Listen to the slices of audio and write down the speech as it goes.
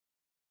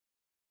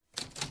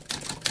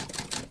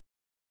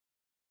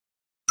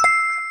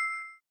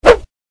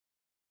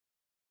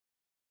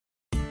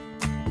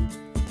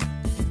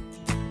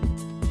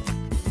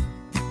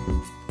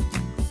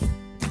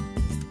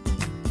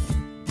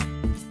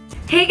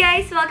Hey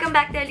guys! Welcome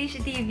back to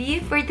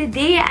AllysiuTV. For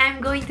today, I'm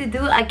going to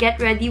do a get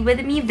ready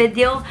with me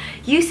video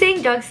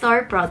using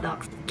drugstore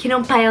products.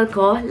 Kinompile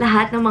ko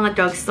lahat ng mga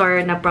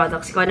drugstore na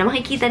products ko na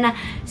makikita na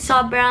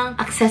sobrang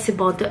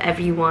accessible to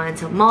everyone.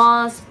 So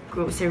malls,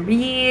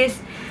 groceries,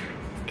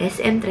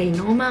 SM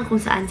Trinoma, kung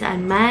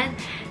saan-saan man.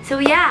 So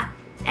yeah!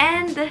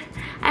 And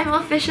I'm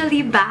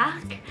officially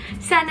back.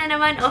 Sana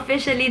naman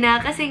officially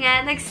na kasi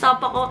nga nag-stop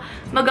ako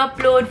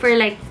mag-upload for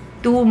like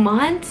 2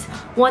 months.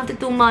 1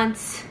 to 2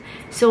 months.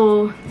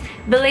 So,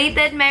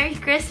 belated Merry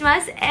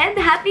Christmas and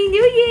Happy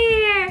New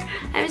Year!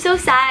 I'm so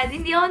sad.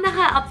 Hindi ako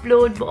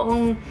naka-upload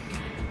buong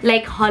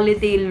like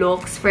holiday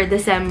looks for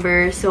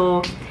December.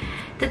 So,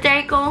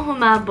 tatry ko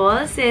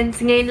humabol since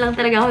ngayon lang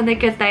talaga ako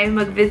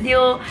nagka-time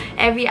mag-video.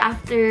 Every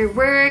after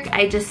work,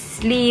 I just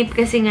sleep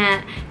kasi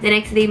nga the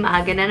next day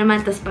maaga na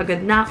naman tapos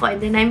pagod na ako and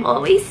then I'm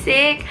always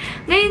sick.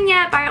 Ngayon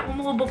nga, parang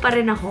umuubo pa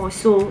rin ako.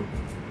 So,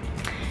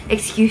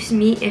 excuse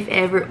me if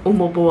ever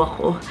umubo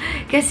ako.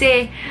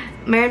 Kasi,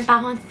 meron pa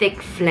akong thick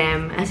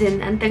phlegm. As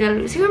in, ang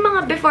tagal. Siguro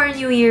mga before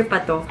New Year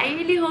pa to. I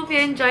really hope you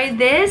enjoyed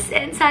this.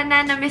 And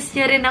sana na-miss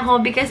nyo rin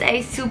ako because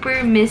I super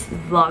miss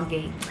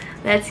vlogging.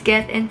 Let's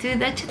get into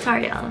the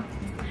tutorial.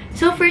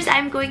 So first,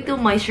 I'm going to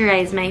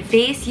moisturize my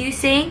face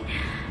using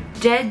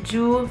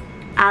Jeju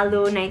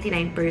Aloe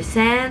 99%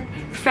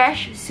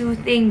 Fresh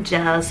Soothing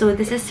Gel. So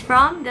this is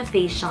from the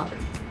Face Shop.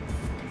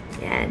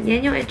 Yan.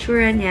 Yan yung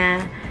itsura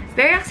niya.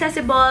 Very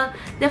accessible.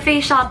 The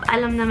Face Shop,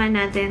 alam naman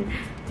natin,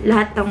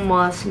 lahat ng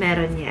malls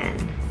meron yan.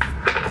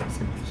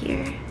 So,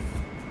 here.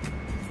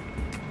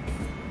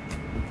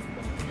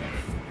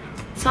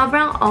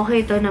 Sobrang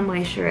okay to na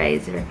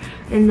moisturizer.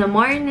 In the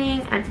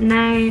morning, at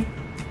night,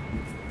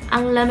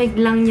 ang lamig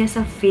lang niya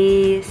sa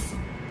face.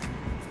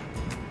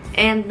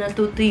 And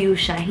natutuyo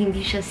siya. Hindi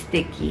siya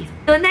sticky.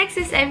 So,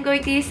 next is I'm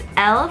going to use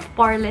e.l.f.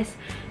 Poreless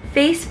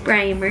Face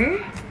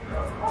Primer.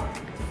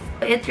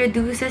 It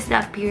reduces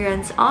the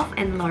appearance of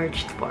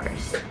enlarged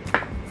pores.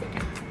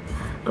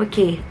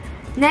 Okay.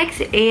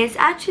 Next is,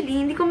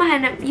 actually, hindi ko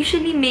mahanap.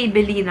 Usually,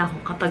 Maybelline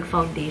ako kapag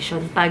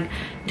foundation, pag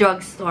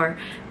drugstore.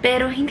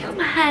 Pero, hindi ko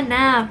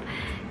mahanap.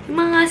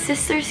 Yung mga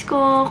sisters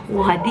ko,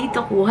 kuha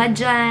dito, kuha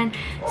dyan.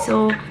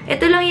 So,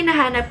 ito lang yung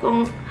nahanap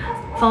kong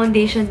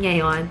foundation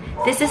ngayon.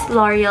 This is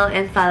Loreal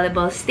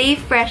Infallible Stay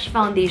Fresh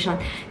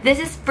Foundation. This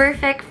is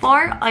perfect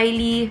for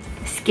oily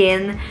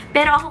skin.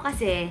 Pero ako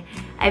kasi,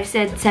 I've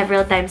said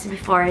several times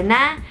before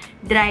na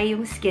dry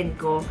yung skin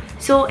ko.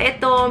 So,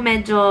 ito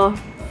medyo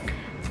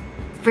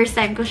first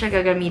time ko siya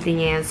gagamitin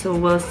ngayon. So,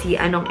 we'll see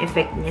anong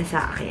effect niya sa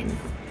akin.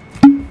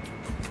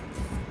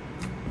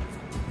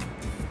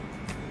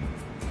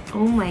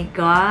 Oh my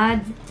God!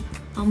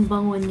 Ang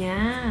bango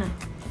niya!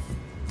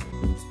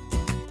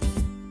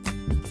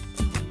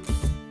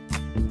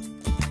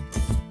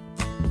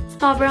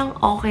 Sobrang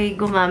okay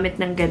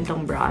gumamit ng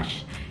gantong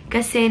brush.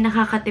 Kasi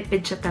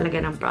nakakatipid siya talaga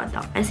ng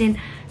product. As in,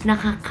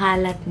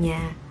 nakakalat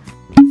niya.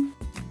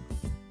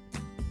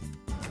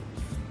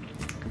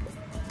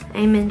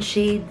 I'm in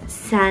shade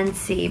Sand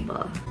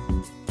Sable.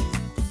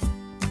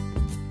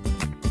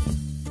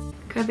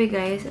 Grabe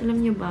guys, alam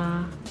niyo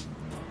ba?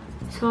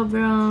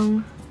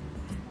 Sobrang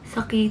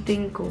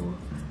sakitin ko.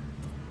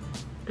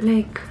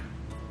 Like,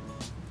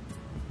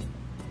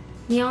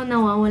 hindi ako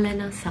nawawala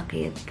ng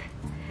sakit.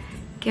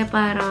 Kaya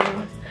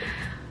parang,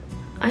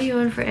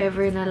 ayun,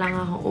 forever na lang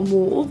ako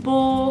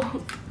umuubo.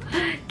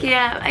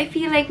 Kaya, I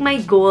feel like my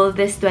goal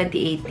this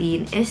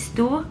 2018 is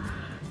to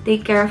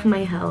take care of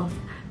my health.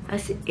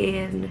 As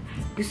in,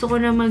 gusto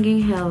ko na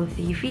maging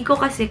healthy. Feel ko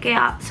kasi,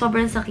 kaya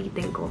sobrang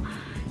sakitin ko.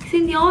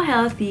 Kasi hindi ako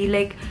healthy.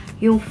 Like,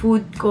 yung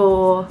food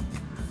ko,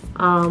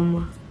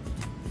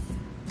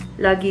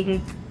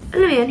 laging,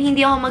 alam mo yun,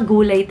 hindi ako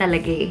magulay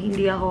talaga eh.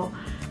 Hindi ako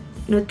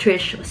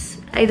nutritious.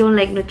 I don't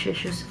like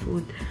nutritious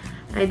food.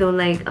 I don't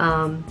like,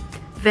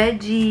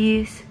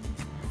 veggies.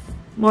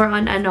 More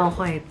on ano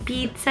ko eh,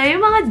 pizza.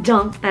 Yung mga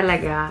junk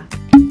talaga.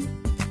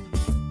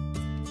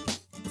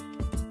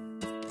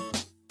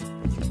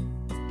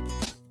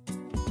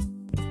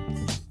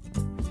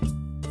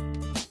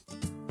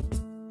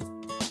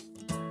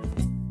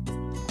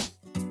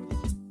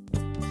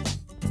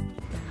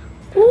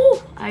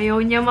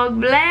 Ayaw niya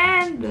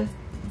mag-blend.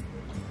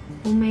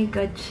 Oh my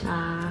God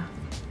siya.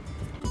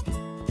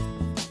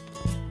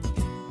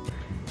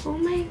 Oh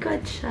my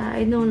God siya.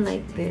 I don't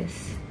like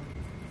this.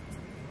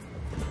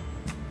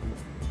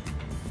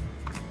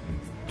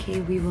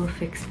 Okay, we will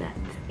fix that.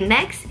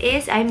 Next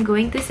is, I'm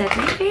going to set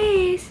my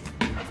face.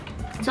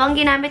 So, ang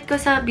ginamit ko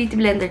sa beauty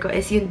blender ko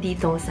is yung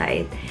ditong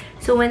side.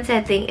 So, when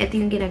setting,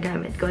 ito yung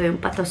ginagamit ko, yung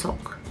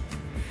patusok.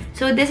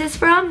 So, this is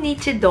from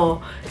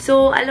Nichido.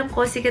 So, alam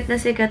ko, sikat na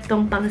sikat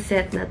tong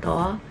pang-set na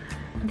to.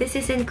 This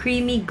is in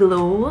Creamy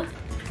Glow.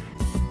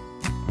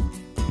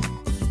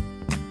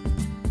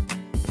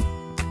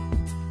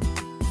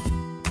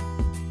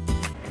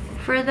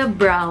 For the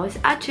brows,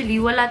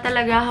 actually, wala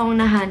talaga akong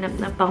nahanap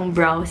na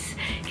pang-brows.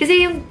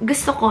 Kasi yung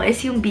gusto ko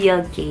is yung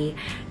BLK.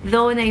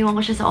 Though, naiwan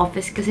ko siya sa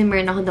office kasi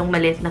meron ako ng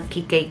maliit na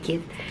kikay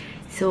kit.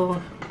 So,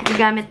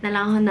 gagamit na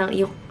lang ako ng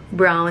yung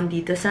brown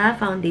dito sa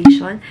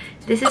foundation.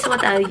 This is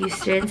what I'll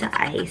use rin sa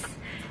eyes.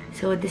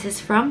 So, this is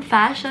from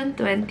Fashion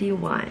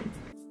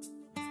 21.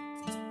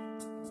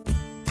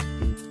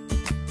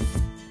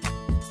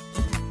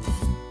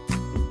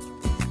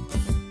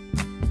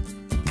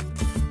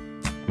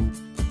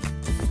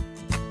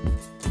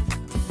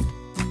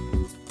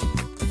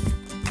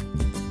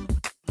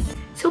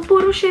 So,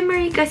 puro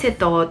shimmery kasi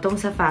tong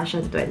sa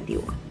Fashion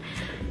 21.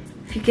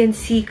 If you can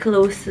see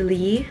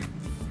closely,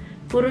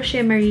 puro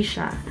shimmery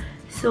siya.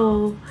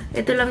 So,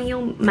 ito lang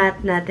yung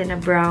matte natin na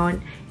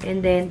brown. And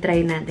then,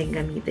 try natin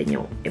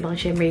gamitin yung ibang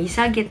shimmery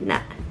sa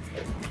gitna.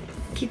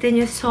 Kita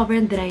nyo,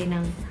 sobrang dry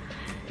ng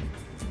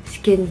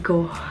skin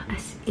ko.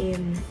 As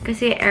in,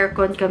 kasi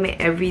aircon kami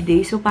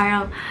everyday. So,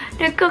 parang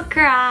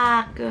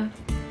nagka-crack.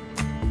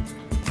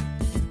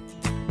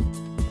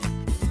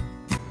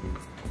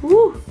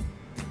 Woo!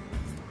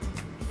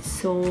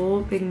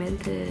 So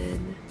pigmented.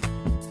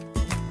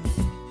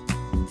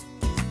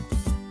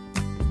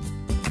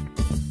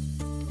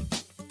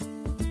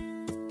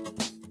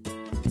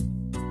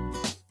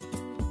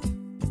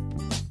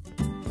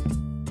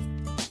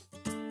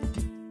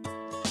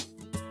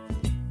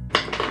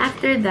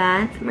 After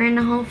that,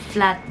 meron akong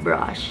flat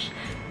brush.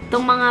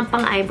 Itong mga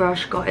pang-eye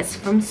brush ko is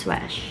from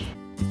Swash.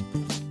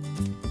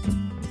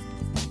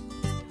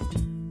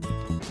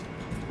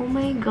 Oh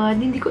my god,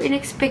 hindi ko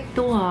in-expect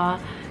to ha.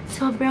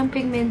 Sobrang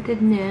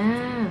pigmented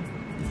na.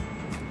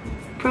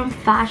 From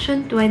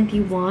Fashion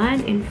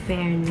 21, in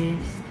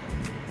fairness.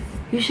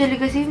 Usually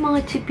kasi yung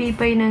mga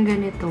chipipay na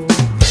ganito.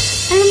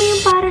 Alam mo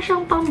yung para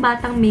siyang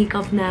pangbatang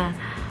makeup na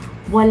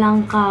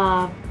walang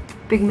ka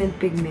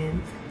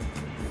pigment-pigment.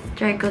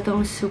 Try ko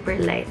tong super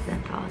light na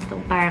to.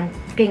 Itong parang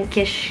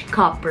pinkish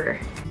copper.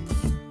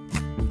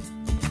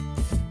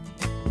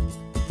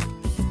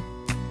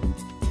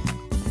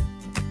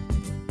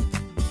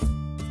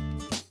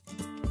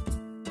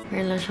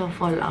 Meron lang siyang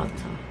fallout.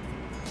 So.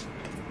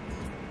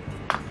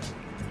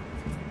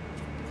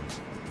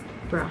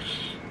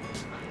 Brush.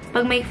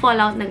 Pag may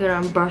fallout na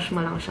gano'n, brush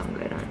mo lang siyang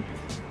gano'n.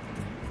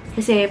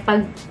 Kasi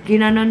pag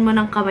ginanon mo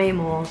ng kamay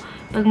mo,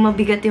 pag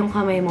mabigat yung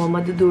kamay mo,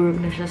 madudurog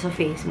na siya sa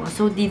face mo.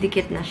 So,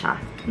 didikit na siya.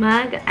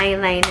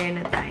 Mag-eyeliner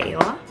na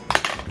tayo.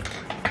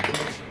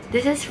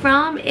 This is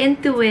from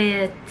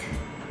Intuit.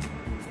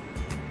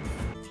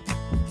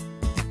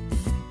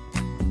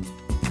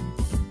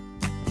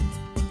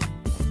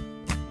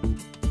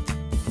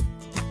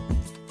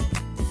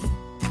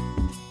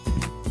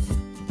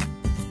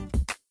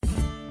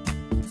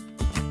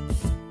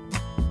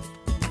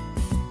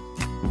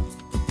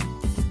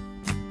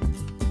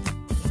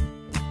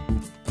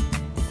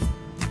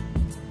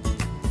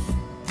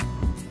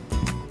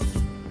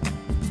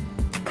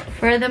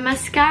 For the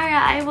mascara,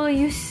 I will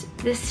use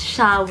this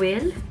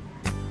Shawil.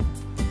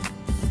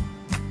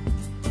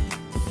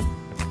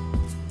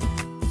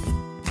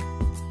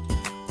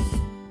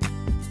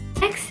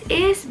 Next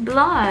is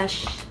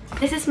blush.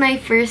 This is my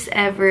first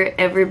ever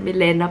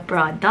Bilena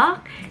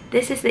product.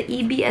 This is the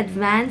EB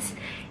Advanced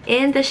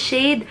in the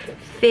shade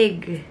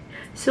Fig.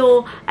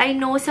 So, I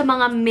know sa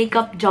mga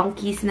makeup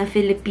junkies na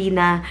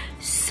Filipina,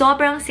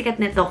 sobrang sikat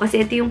nito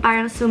kasi ito yung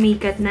parang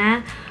sumikat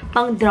na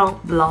pang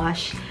drunk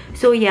blush.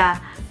 So,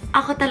 yeah.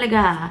 Ako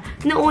talaga,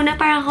 noong una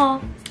parang ako,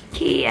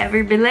 okay,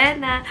 ever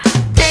Bilena.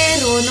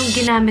 Pero, nung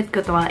ginamit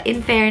ko to, in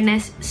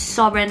fairness,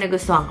 sobrang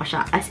nagustuhan ko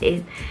siya. As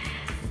in,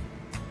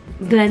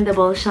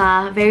 blendable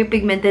siya, very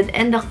pigmented,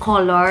 and the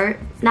color,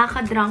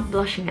 nakaka-drunk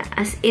blush nga.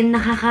 As in,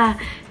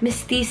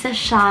 nakaka-mestiza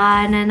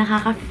siya, na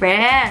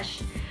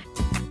nakaka-fresh.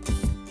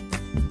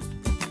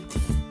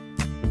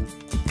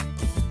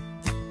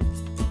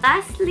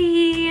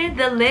 Lastly,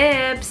 the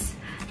lips.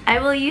 I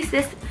will use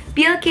this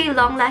BLK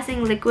Long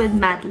Lasting Liquid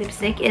Matte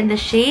Lipstick in the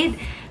shade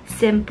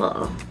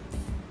Simple.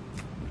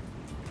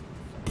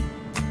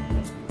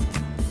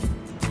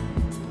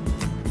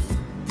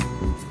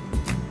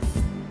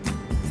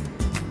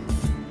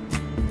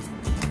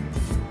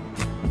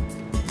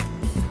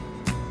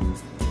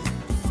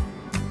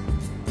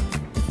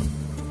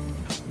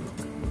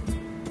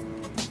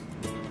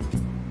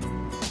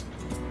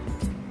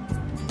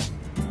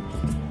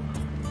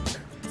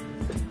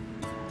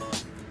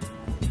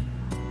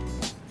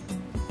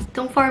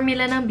 Itong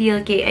formula ng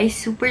BLK, I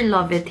super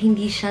love it.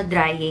 Hindi siya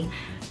drying.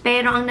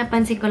 Pero ang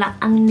napansin ko lang,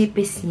 ang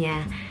nipis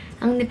niya.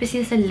 Ang nipis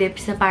niya sa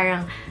lips na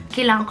parang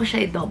kailangan ko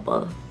siya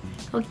i-double.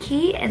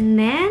 Okay, and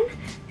then,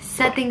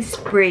 setting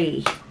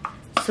spray.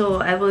 So,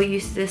 I will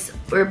use this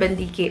Urban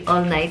Decay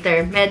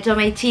All-Nighter. Medyo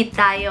may cheat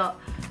tayo.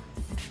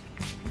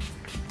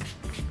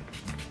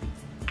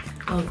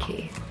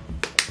 Okay.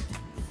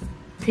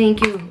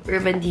 Thank you,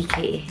 Urban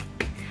Decay.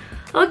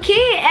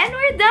 Okay, and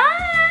we're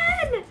done!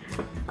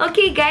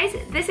 Okay guys,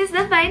 this is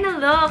the final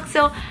look.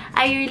 So,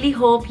 I really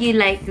hope you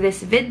like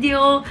this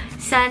video.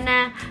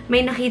 Sana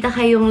may nakita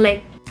kayong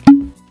like...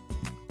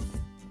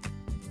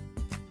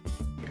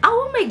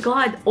 Oh my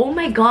god! Oh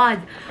my god!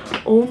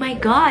 Oh my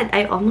god!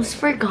 I almost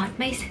forgot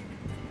my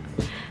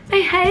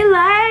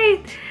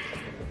highlight!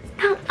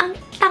 Ang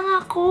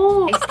tanga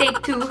ko! Stay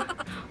tuned.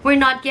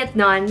 We're not yet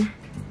done.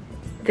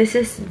 This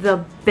is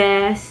the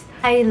best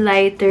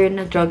highlighter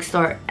na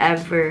drugstore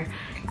ever.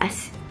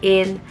 As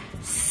in,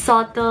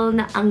 subtle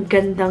na ang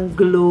gandang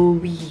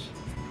glowy.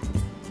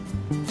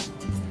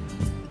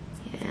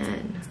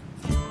 Yan.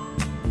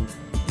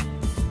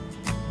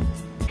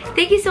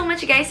 Thank you so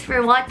much guys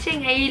for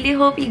watching. I really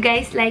hope you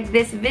guys like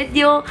this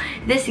video.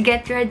 This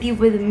get ready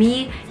with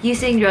me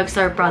using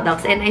drugstore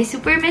products. And I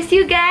super miss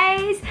you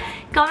guys.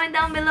 Comment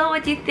down below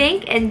what you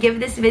think and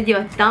give this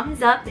video a thumbs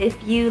up if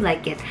you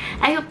like it.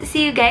 I hope to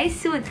see you guys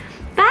soon.